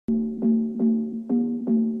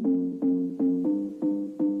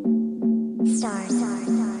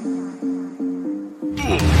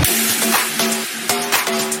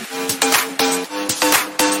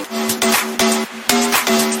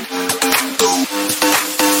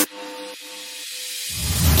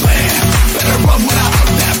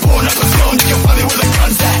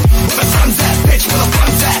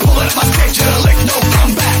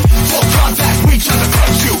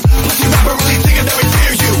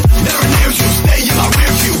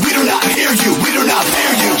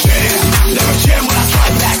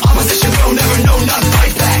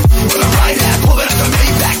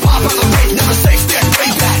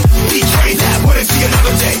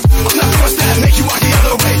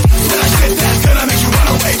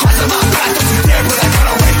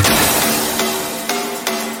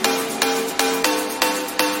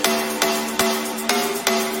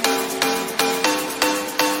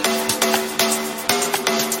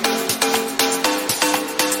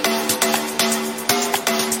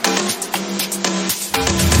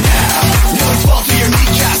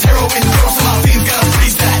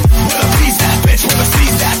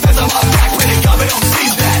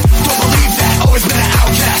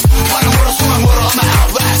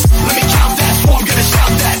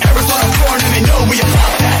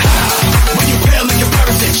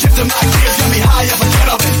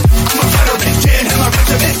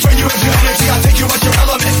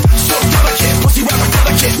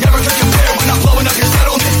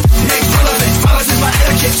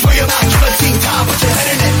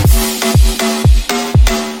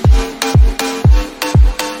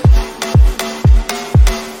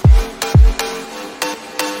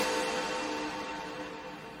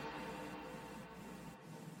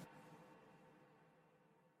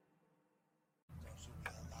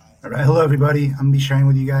All right, hello everybody. I'm gonna be sharing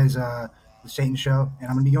with you guys the Satan Show, and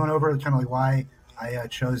I'm gonna be going over kind of like why I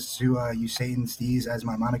chose to use Satan STEEZ as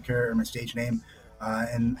my moniker or my stage name,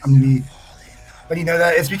 and I'm gonna be letting you know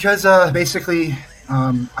that it's because basically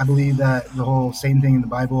I believe that the whole Satan thing in the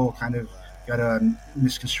Bible kind of got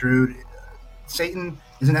misconstrued. Satan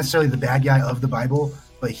isn't necessarily the bad guy of the Bible,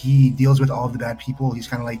 but he deals with all of the bad people. He's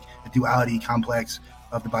kind of like the duality complex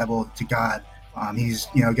of the Bible to God. He's,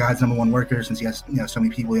 God's number one worker, since he has, so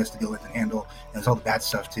many people he has to deal with and handle, and it's all the bad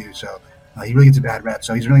stuff too. So he really gets a bad rep.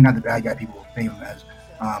 So he's really not the bad guy people think of him as.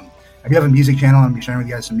 I do have a music channel. I'm gonna be sharing with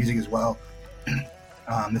you guys some music as well.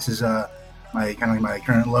 This is my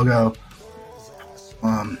current logo.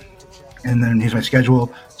 And then here's my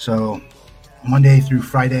schedule. So Monday through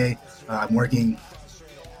Friday, I'm working.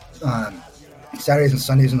 Saturdays and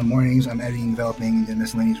Sundays in the mornings, I'm editing, developing, and doing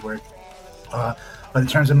miscellaneous work. But in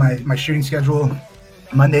terms of my shooting schedule,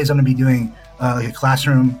 Mondays I'm going to be doing like a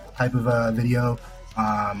classroom type of video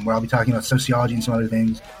where I'll be talking about sociology and some other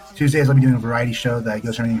things. Tuesdays I'll be doing a variety show that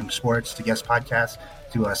goes everything from sports to guest podcasts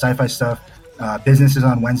to sci-fi stuff. Business is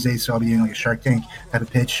on Wednesdays, so I'll be doing like a Shark Tank type of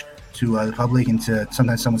pitch to the public and to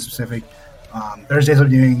sometimes someone specific. Thursdays I'll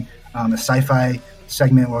be doing a sci-fi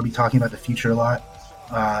segment where I'll be talking about the future a lot.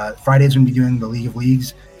 Fridays we're going to be doing the League of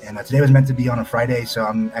Leagues, and today was meant to be on a Friday, so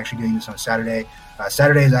I'm actually doing this on a Saturday.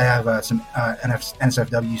 Saturdays I have some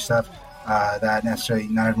NSFW stuff that necessarily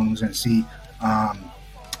not everyone was going to see.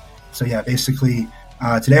 So yeah, basically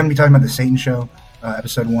today I'm going to be talking about the Satan Show,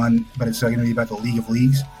 episode 1, but it's going to be about the League of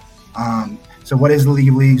Leagues. So what is the League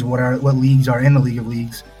of Leagues? What leagues are in the League of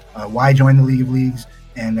Leagues? Why join the League of Leagues?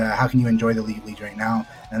 And how can you enjoy the League of Leagues right now?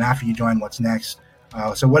 And after you join, what's next?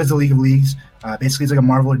 So what is the League of Leagues? Basically, it's like a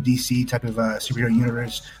Marvel or DC type of superhero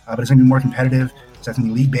universe, but it's going to be more competitive. So it's going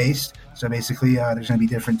to be league-based. So basically, there's going to be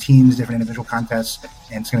different teams, different individual contests,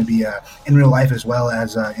 and it's going to be in real life as well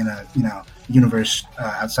as in a universe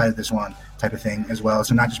outside of this one type of thing as well.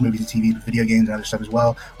 So not just movies and TV, but video games and other stuff as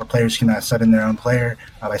well, where players can sub in their own player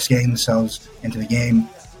by scanning themselves into the game.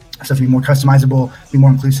 So it's going to be more customizable, be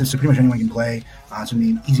more inclusive, so pretty much anyone can play. It's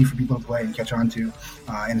going to be easy for people to play and catch on to,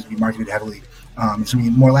 and it's going to be marketed heavily. It's going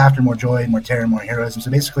to be more laughter, more joy, more terror, more heroism.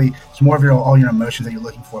 So basically, it's more of all your emotions that you're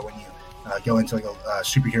looking for when you go into like a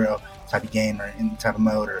superhero type of game or in type of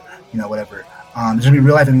mode or whatever. There's going to be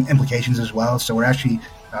real life implications as well. So we're actually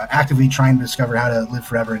actively trying to discover how to live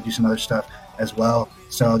forever and do some other stuff as well.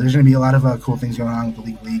 So there's going to be a lot of cool things going on with the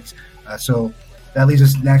League of Leagues. So that leads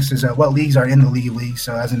us next is what leagues are in the League of Leagues.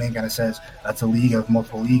 So as the name kind of says, it's a league of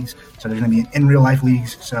multiple leagues. So there's going to be in real life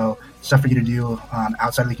leagues. So stuff for you to do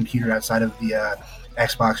outside of the computer, outside of the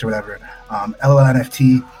Xbox or whatever. LOL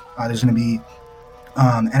NFT, there's going to be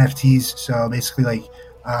NFTs. So basically like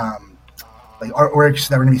artworks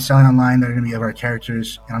that we're going to be selling online that are going to be of our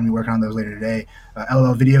characters, and I'm going to be working on those later today.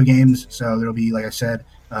 LOL video games. So there'll be, like I said,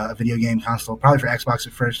 a video game console, probably for Xbox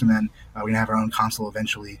at first, and then we're gonna have our own console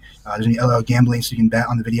eventually. There's gonna be LOL gambling, so you can bet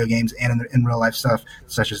on the video games and in real life stuff,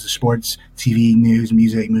 such as the sports, TV, news,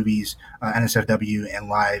 music, movies, NSFW, and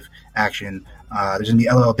live action. There's gonna be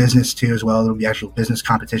LOL business too as well. There'll be actual business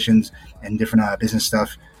competitions and different business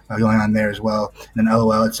stuff going on there as well. And then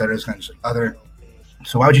LOL, et cetera, is kind of other.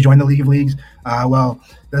 So why would you join the League of Leagues? Well,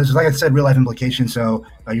 there's, like I said, real life implications. So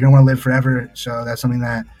you're gonna want to live forever. So that's something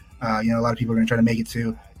that a lot of people are gonna try to make it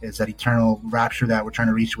to. Is that eternal rapture that we're trying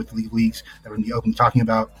to reach with the League of Leagues that we're gonna be open talking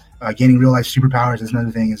about. Gaining real life superpowers is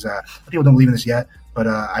another thing. Is people don't believe in this yet, but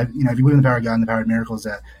if you believe in the power of God and the power of miracles,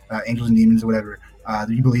 that angels and demons or whatever.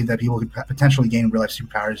 You believe that people could potentially gain real life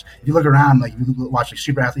superpowers. If you look around, like if you watch like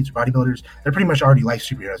super athletes or bodybuilders, they're pretty much already like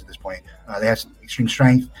superheroes at this point. They have extreme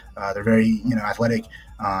strength. They're very athletic,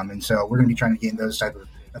 and so we're going to be trying to gain those type of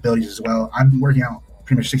abilities as well. I'm working out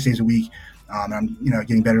pretty much 6 days a week. And I'm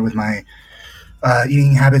getting better with my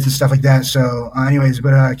eating habits and stuff like that. So,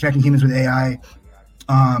 connecting humans with AI.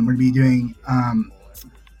 We're going to be doing kind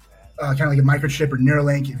of like a microchip or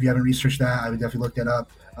Neuralink. If you haven't researched that, I would definitely look that up.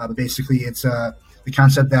 But basically, it's the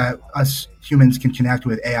concept that us humans can connect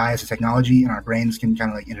with AI as a technology, and our brains can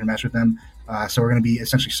kind of like intermesh with them. So we're going to be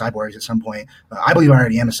essentially cyborgs at some point. I believe I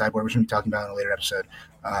already am a cyborg, which we're going to be talking about in a later episode.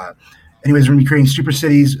 Anyways, we're going to be creating super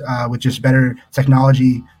cities with just better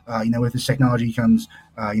technology. With this technology comes,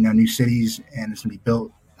 new cities, and it's going to be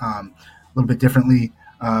built a little bit differently.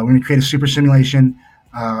 We're going to create a super simulation,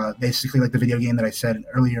 basically like the video game that I said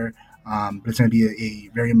earlier, but it's going to be a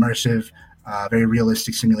very immersive, very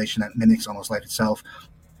realistic simulation that mimics almost life itself.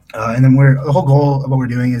 And then the whole goal of what we're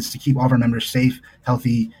doing is to keep all of our members safe,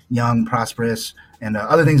 healthy, young, prosperous, and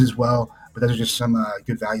other things as well. But those are just some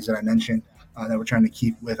good values that I mentioned that we're trying to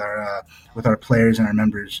keep with our players and our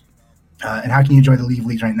members. And how can you enjoy the League of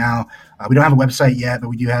Leagues right now? We don't have a website yet, but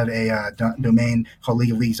we do have a domain called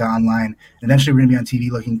leagueofleagues.online. And eventually, we're going to be on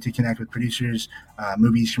TV looking to connect with producers,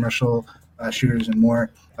 movies, commercial shooters, and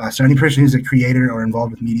more. So any person who's a creator or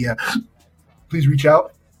involved with media, please reach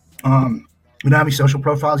out. We don't have any social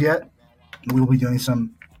profiles yet, but we will be doing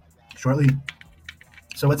some shortly.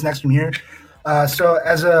 So what's next from here? So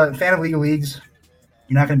as a fan of League of Leagues,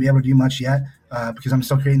 you're not going to be able to do much yet because I'm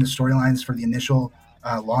still creating the storylines for the initial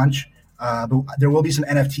launch. But there will be some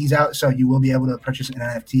NFTs out, so you will be able to purchase an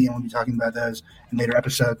NFT, and we'll be talking about those in later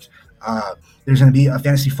episodes. There's going to be a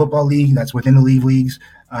fantasy football league that's within the League of Leagues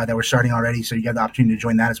that we're starting already, so you have the opportunity to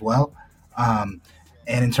join that as well. And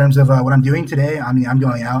in terms of what I'm doing today, I'm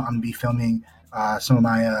going out. I'm going to be filming some of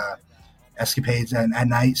my escapades at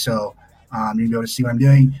night, so you're going to be able to see what I'm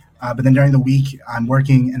doing. But then during the week, I'm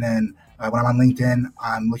working, and then when I'm on LinkedIn,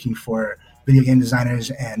 I'm looking for video game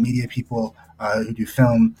designers and media people who do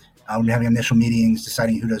film. We'll be having initial meetings,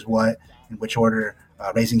 deciding who does what, in which order,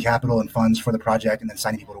 raising capital and funds for the project, and then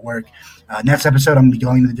signing people to work. Next episode, I'm going to be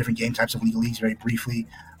going into the different game types of League of Leagues very briefly,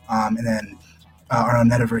 and then our own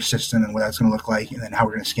metaverse system and what that's going to look like, and then how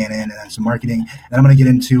we're going to scan in, and then some marketing. And I'm going to get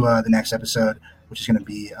into the next episode, which is going to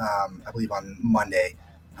be, I believe, on Monday.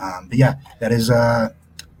 But yeah, that is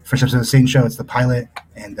first episode of the Satan Show. It's the pilot,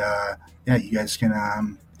 and you guys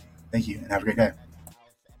can thank you and have a great day.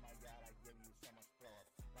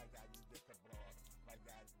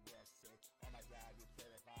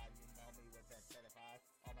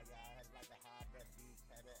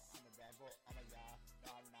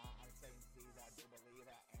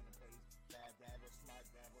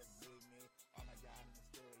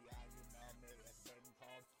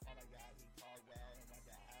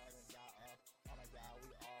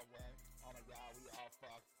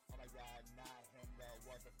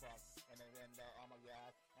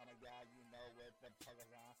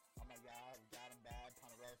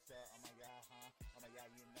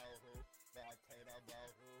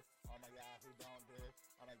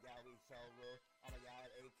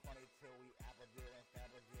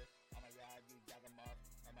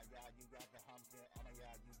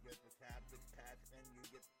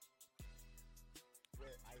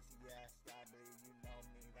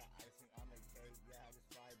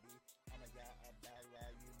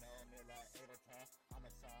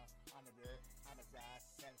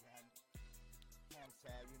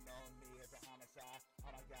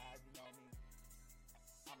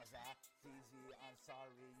 STEEZ, I'm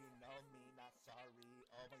sorry, you know me, not sorry.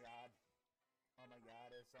 Oh my god, oh my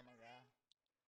god, oh my god.